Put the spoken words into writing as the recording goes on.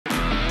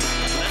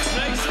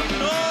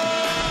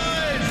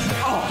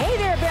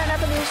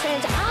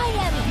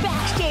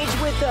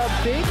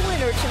a big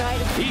winner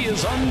tonight. He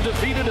is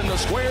undefeated in the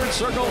squared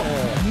circle.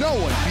 No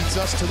one beats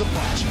us to the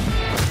punch.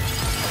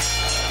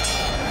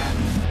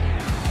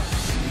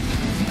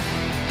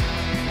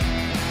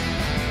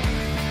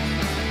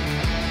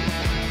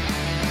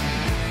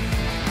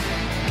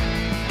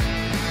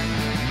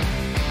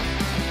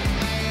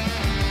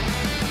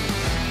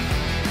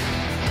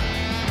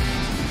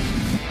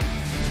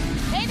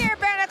 Hey there,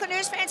 Bare Knuckle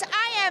News fans.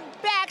 I am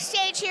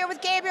backstage here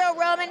with Gabrielle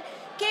Roman.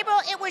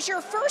 Gabrielle, it was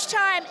your first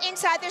time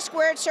inside the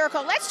squared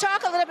circle. Let's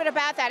talk a little bit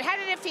about that. How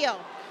did it feel?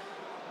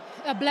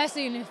 A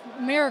blessing,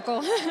 a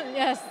miracle.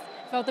 Yes,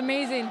 felt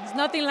amazing. It's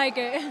nothing like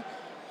it.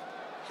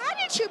 How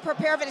did you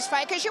prepare for this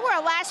fight? Because you were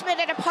a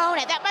last-minute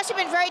opponent. That must have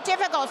been very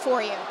difficult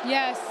for you.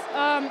 Yes,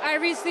 I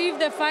received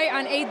the fight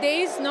on 8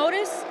 days'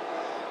 notice.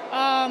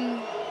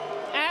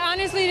 I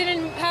honestly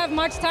didn't have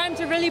much time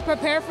to really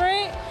prepare for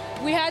it.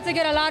 We had to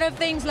get a lot of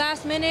things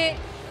last minute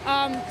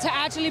to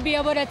actually be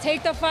able to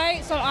take the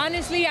fight. So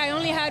honestly, I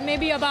only had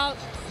maybe about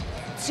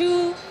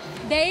 2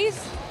 days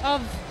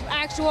of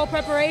actual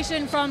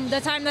preparation from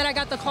the time that I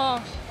got the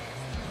call.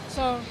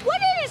 So what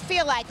did it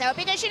feel like, though?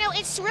 Because, you know,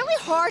 it's really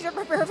hard to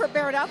prepare for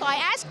bare knuckle. I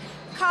asked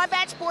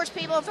combat sports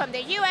people from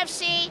the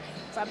UFC,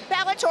 from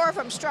Bellator,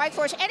 from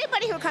Strikeforce,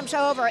 anybody who comes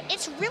over,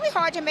 it's really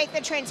hard to make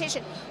the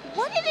transition.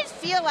 What did it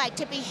feel like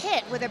to be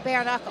hit with a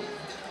bare knuckle?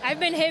 I've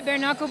been hit bare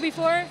knuckle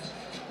before.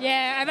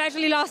 Yeah, I've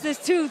actually lost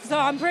this tooth, so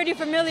I'm pretty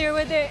familiar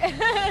with it.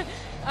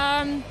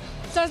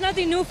 So it's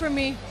nothing new for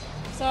me.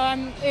 So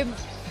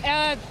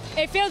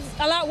it feels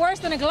a lot worse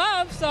than a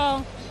glove,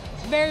 so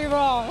very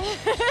raw.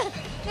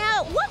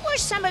 Now, what were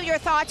some of your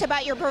thoughts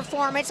about your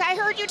performance? I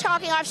heard you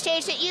talking off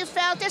stage that you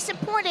felt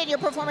disappointed in your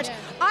performance. Yeah.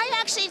 I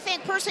actually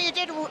think, personally, you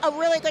did a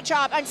really good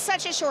job on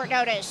such a short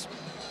notice.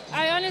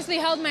 I honestly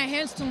held my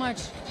hands too much.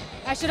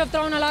 I should have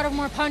thrown a lot of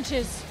more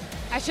punches.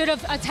 I should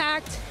have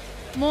attacked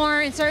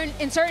more in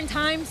certain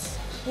times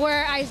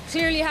where I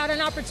clearly had an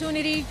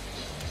opportunity.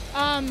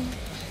 But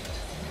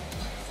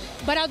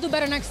I'll do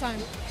better next time.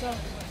 So,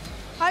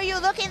 are you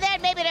looking then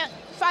maybe to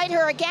fight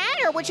her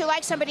again, or would you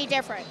like somebody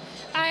different?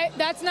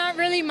 That's not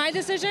really my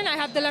decision. I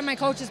have to let my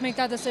coaches make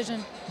that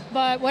decision.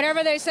 But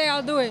whatever they say,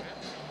 I'll do it.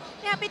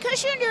 Now,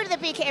 because you're new to the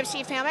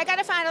Bkfc family, I got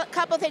to find a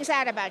couple things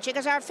out about you,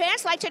 because our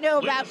fans like to know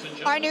about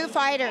our new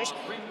fighters.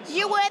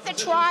 You were at the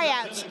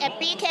tryouts at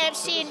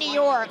Bkfc in New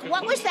York.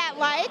 What was that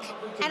like?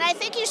 And I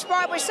think you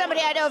sparred with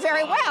somebody I know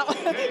very well.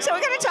 So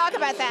we're going to talk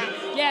about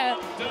that. Yeah,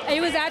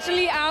 it was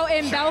actually out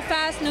in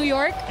Belfast, New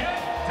York.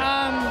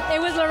 It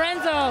was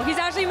Lorenzo. He's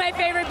actually my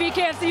favorite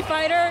Bkfc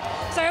fighter,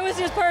 so it was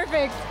just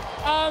perfect.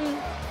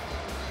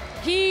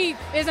 He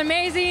is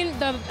amazing.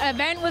 The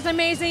event was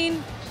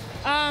amazing.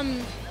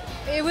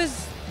 It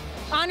was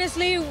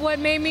honestly what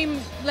made me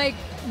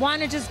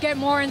want to just get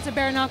more into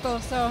bare knuckle.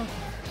 So,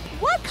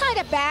 what kind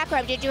of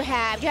background did you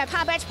have? Did you have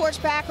combat sports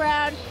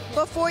background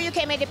before you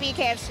came into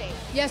Bkfc?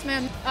 Yes,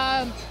 ma'am.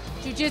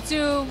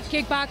 Jiu-jitsu,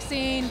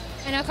 kickboxing,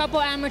 and a couple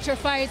amateur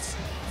fights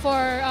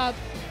for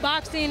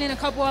boxing and a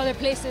couple other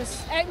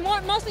places.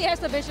 Mostly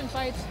exhibition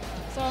fights.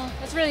 So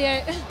that's really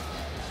it.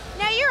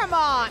 Now, you're a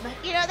mom.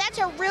 You know, that's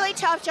a really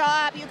tough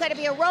job. You've got to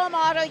be a role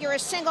model. You're a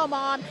single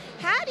mom.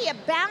 How do you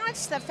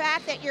balance the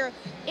fact that you're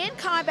in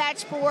combat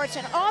sports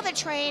and all the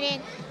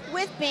training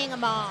with being a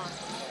mom?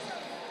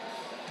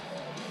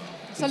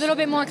 It's a little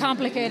bit more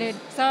complicated.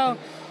 So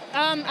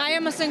I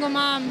am a single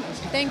mom.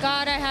 Thank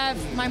God I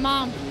have my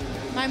mom.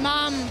 My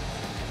mom,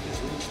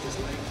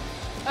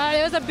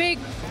 it was a big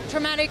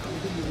traumatic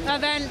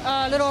event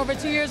a little over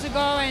 2 years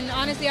ago. And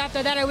honestly,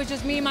 after that, it was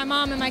just me, my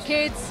mom, and my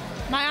kids,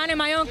 my aunt and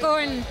my uncle,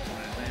 and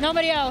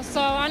nobody else.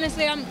 So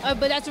honestly, but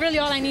that's really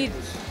all I need.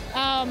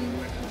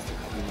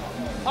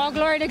 All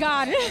glory to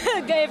God.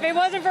 If it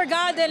wasn't for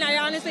God, then I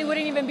honestly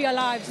wouldn't even be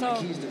alive.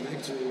 So.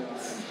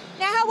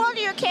 Now, how old are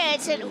your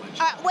kids? And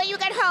when you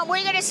get home, what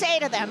are you going to say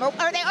to them?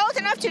 Are they old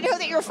enough to know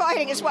that you're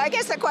fighting? Is I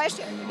guess the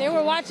question. They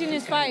were watching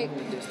this fight,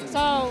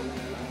 so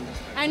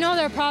I know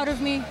they're proud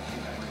of me.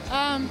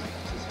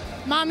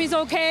 Mommy's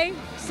okay,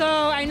 so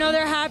I know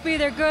they're happy,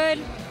 they're good,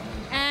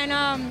 and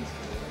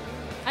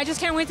I just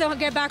can't wait to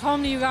get back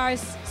home to you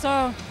guys.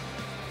 So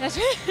that's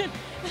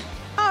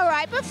All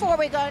right, before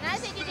we go, and I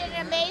think you did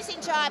an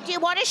amazing job. Do you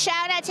want to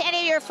shout out to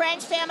any of your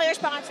friends, family, or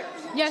sponsors?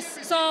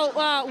 Yes, so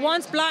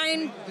Once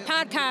Blind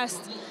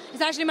podcast.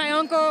 It's actually my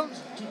uncle.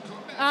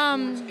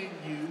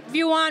 If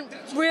you want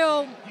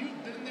real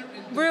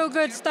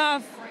good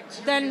stuff,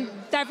 then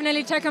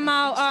definitely check him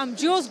out.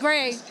 Jules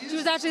Gray, she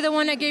was actually the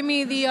one that gave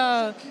me the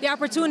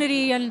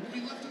opportunity, and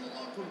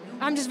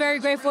I'm just very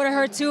grateful to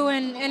her too.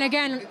 And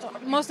again,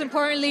 most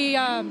importantly,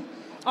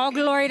 all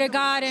glory to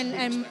God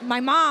and my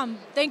mom.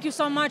 Thank you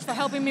so much for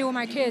helping me with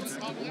my kids.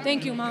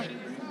 Thank you, Mom.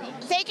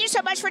 Thank you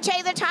so much for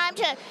taking the time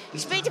to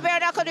speak to Bare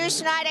Knuckle News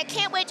tonight. I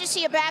can't wait to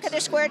see you back in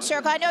the squared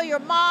circle. I know your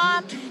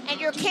mom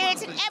and your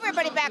kids and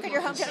everybody back in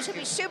your hometown should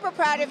be super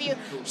proud of you.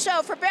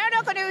 So for Bare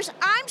Knuckle News,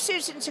 I'm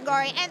Susan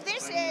Singari, and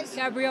this is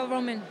Gabrielle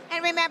Roman.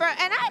 And remember,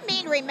 and I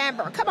mean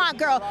remember, come on,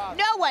 girl,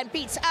 no one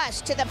beats us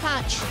to the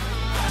punch.